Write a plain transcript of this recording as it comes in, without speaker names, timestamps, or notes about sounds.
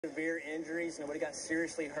Severe injuries. Nobody got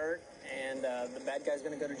seriously hurt, and the bad guy's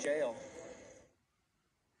going to go to jail.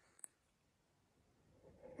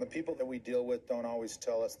 The people that we deal with don't always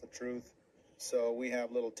tell us the truth. So we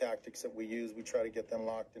have little tactics that we use. We try to get them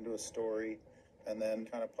locked into a story and then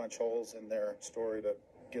kind of punch holes in their story to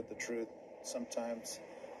get the truth. Sometimes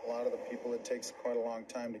a lot of the people, it takes quite a long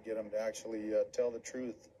time to get them to actually tell the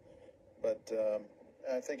truth. But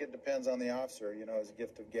I think it depends on the officer, you know, as a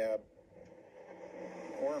gift of gab.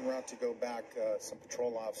 We're en route to go back, some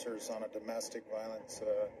patrol officers on a domestic violence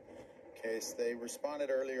case. They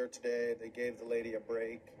responded earlier today. They gave the lady a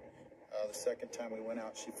break. The second time we went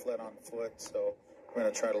out, she fled on foot. So we're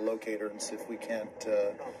going to try to locate her and see if we can't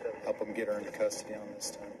help them get her into custody on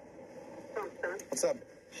this time. What's up?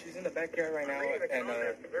 She's in the backyard right now,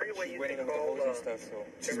 and she's waiting with the hose and stuff. So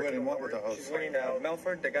She's waiting what with the hose? she's waiting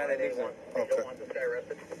Melford, the guy that lives there. Okay.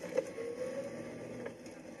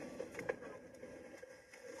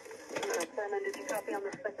 Foreman, did you copy on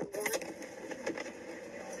the second warrant?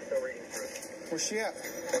 Still reading through. Where's she at?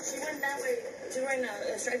 She went that way. She's wearing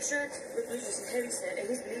a striped shirt with just some heavy set, and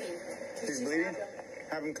he's bleeding. He's bleeding?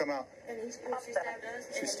 Have him come out. And she stabbed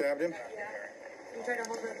us. She stabbed him? Yeah. We tried to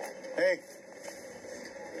hold her back. Hey.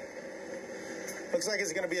 Looks like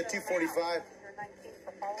it's going to be a 245.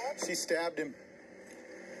 She stabbed him.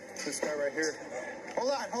 This guy right here.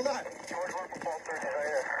 Hold on, hold on.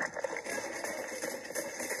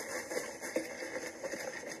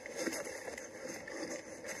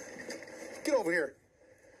 Get over here.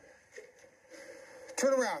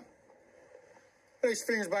 Turn around. Put your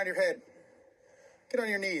fingers behind your head. Get on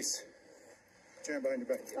your knees. Put your hand behind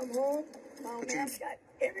your back. Come home. My man's got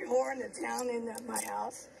every whore in the town in my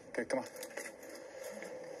house. Okay, come on.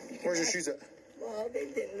 Where's your shoes at? Well,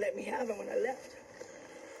 they didn't let me have them when I left.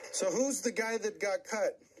 So who's the guy that got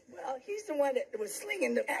cut? Well, he's the one that was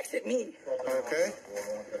slinging the axe at me. Okay.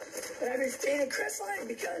 But I've been staying in Crestline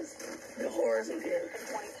because the whores are here.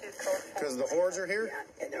 Because the whores are here?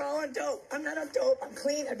 Yeah, and they're all on dope. I'm not on dope. I'm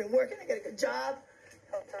clean. I've been working. I got a good job.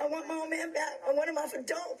 I want my old man back. I want him off of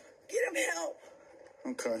dope. Get him help.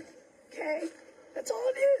 Okay. Okay? That's all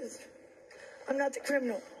it is. I'm not the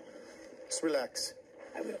criminal. Just relax.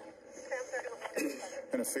 I will. I'm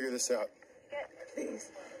going to figure this out.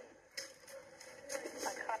 Please.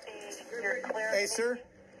 Hey, sir.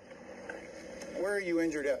 Where are you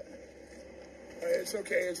injured at? It's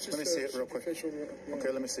okay. It's just Let me see it real quick. superficial. Okay,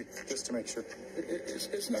 let me see. Just to make sure.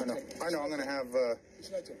 It's I know. nothing. I know. I'm going to have...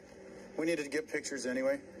 It's nothing. we needed to get pictures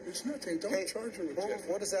anyway. It's nothing. Don't Hey, charge her with this.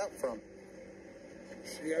 what is that from?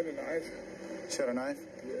 She had a knife. She had a knife?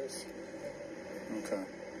 Yes. Okay.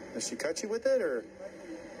 Did she cut you with it, or...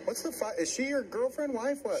 What's the fight? Is she your girlfriend,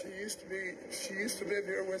 wife, what? She used to live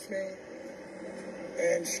here with me,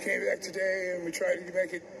 and she came back today, and we tried to get back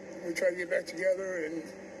together, and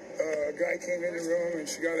a guy came in the room, and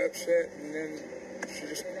she got upset, and then she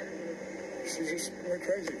just went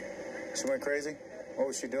crazy. She went crazy? What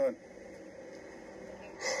was she doing?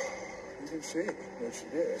 You can see what she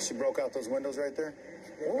did. She broke out those windows right there?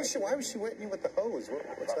 Why was she wetting you with the hose?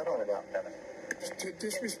 What's that all about? To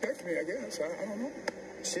disrespect me, I guess. I don't know.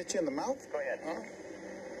 She hit you in the mouth? Huh?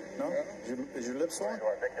 No? Yeah. Is your lip swollen? A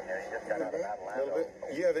A little bit.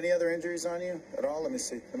 You have any other injuries on you at all? Let me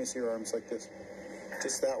see. Let me see your arms like this.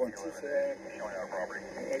 Just that one.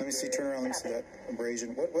 Let me see. Turn around. Let me see that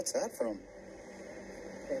abrasion. What's that from?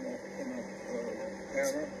 Hammer.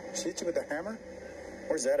 She hit you with a hammer?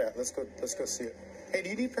 Where's that at? Let's go see it. Hey, do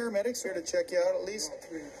you need paramedics here to check you out at least?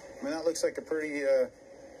 I mean, that looks like a pretty,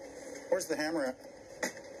 where's the hammer at?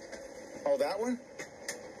 Oh, that one?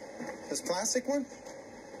 This plastic one?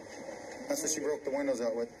 That's what she broke the windows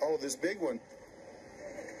out with. Oh, this big one.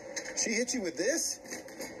 She hit you with this?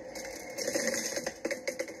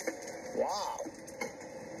 Wow.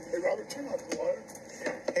 Hey, Robert, turn off the water.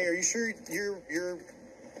 Hey, are you sure your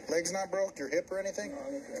leg's not broke? Your hip or anything? Oh,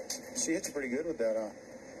 okay. She hit you pretty good with that, huh?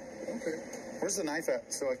 Okay. Where's the knife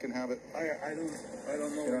at so I can have it? I don't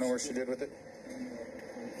know. You don't know where she did with it?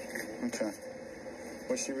 Okay.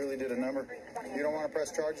 Well, she really did a number. You don't want to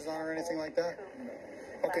press charges on her or anything like that?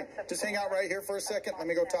 Okay. Just hang out right here for a second. Let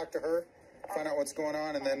me go talk to her, find out what's going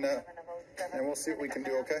on, and then and we'll see what we can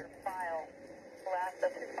do, okay?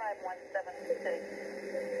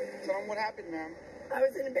 Tell them what happened, ma'am. I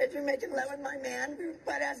was in the bedroom making love with my man. We were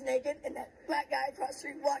butt-ass naked, and that black guy across the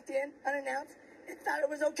street walked in, unannounced, and thought it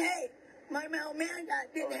was okay. My old man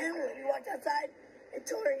didn't handle it. He walked outside and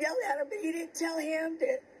told her, yelled at him, but he didn't tell him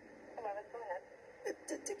to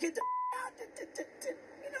get the out, you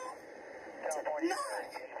know, to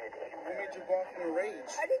knock. What made you go off in a rage?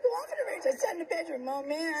 I didn't go off in a rage. I sat in the bedroom. My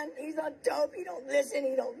man, he's on dope. He don't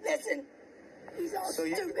listen. He's all So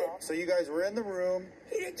stupid. you guys were in the room.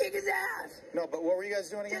 He didn't kick his ass. No, but what were you guys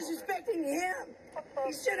doing again? Disrespecting him.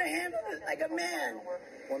 He should have handled it like a man.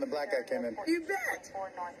 When the black guy came in. You bet.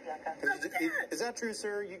 Look at that. Is that true,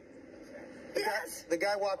 sir? Yes. The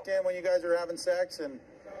guy walked in when you guys were having sex, and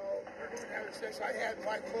I had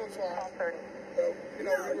my clothes on. You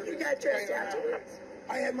know, No, you got dressed afterwards.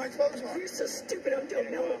 I had my clothes on. You're so stupid, I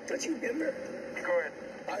don't know. Don't you remember? Go ahead.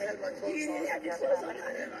 I had my clothes on. You didn't have your clothes on.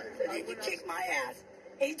 So then you kicked my ass.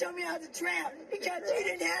 And you told me I was a tramp because you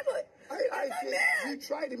didn't handle it. I You're my did. man. You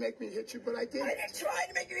tried to make me hit you, but I I didn't. didn't try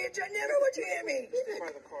to make you hit you. I never want you to hit me.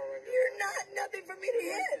 By the car right here. You're not nothing for me to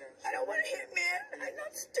hit. I don't want to hit, man. I'm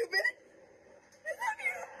not stupid. I love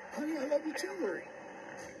you. Honey, I love you too.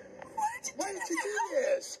 Why did you do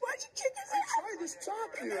ass? this? Why'd you kick his I ass? tried to stop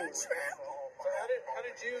you. You're a tramp. So how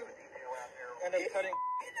did you end up cutting?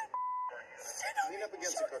 lean up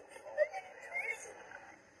against the car.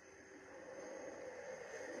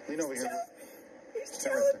 Lean over here. He's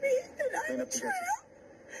telling me that I'm Lean a up against tramp.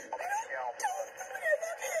 it. I don't tell him that I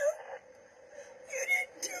love him. You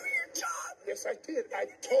didn't do your job. Yes, I did. I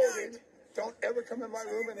told him, don't ever come in my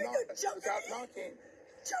room and knock Jump without me. knocking.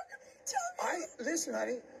 Tell me. Listen,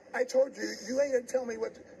 honey. I told you, you ain't gonna tell me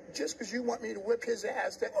what. Just because you want me to whip his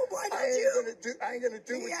ass, that Well, why I don't ain't you? gonna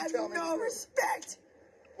do He what you has tell me to no do. respect.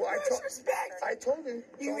 Well, Respect. I told him.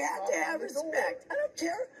 You don't have knock to on have the door. respect. I don't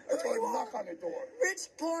care I who told you him are. knock on the door. Rich,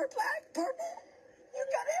 poor, black, purple. You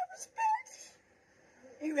gotta have respect.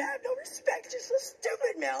 You have no respect. You're so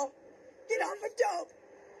stupid, Mel. Get off of dope.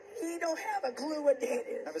 He don't have a clue what date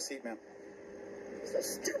it Have is. a seat, ma'am. So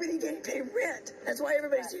stupid he can't pay rent. That's why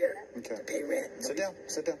everybody's here. Okay. To pay rent. Sit down.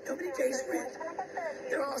 Sit down. Nobody pays rent.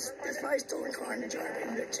 They're all, there's probably a stolen car in the jar, but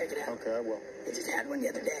you better check it out. Okay, I will. They just had one the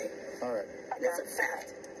other day. All right. And that's a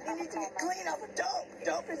fact. He needs to get clean off of dope.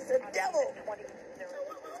 Dope is the devil.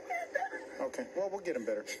 Okay. Well, we'll get him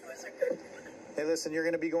better. He was a good Hey, listen, you're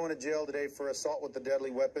going to be going to jail today for assault with a deadly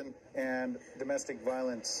weapon and domestic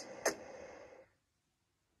violence.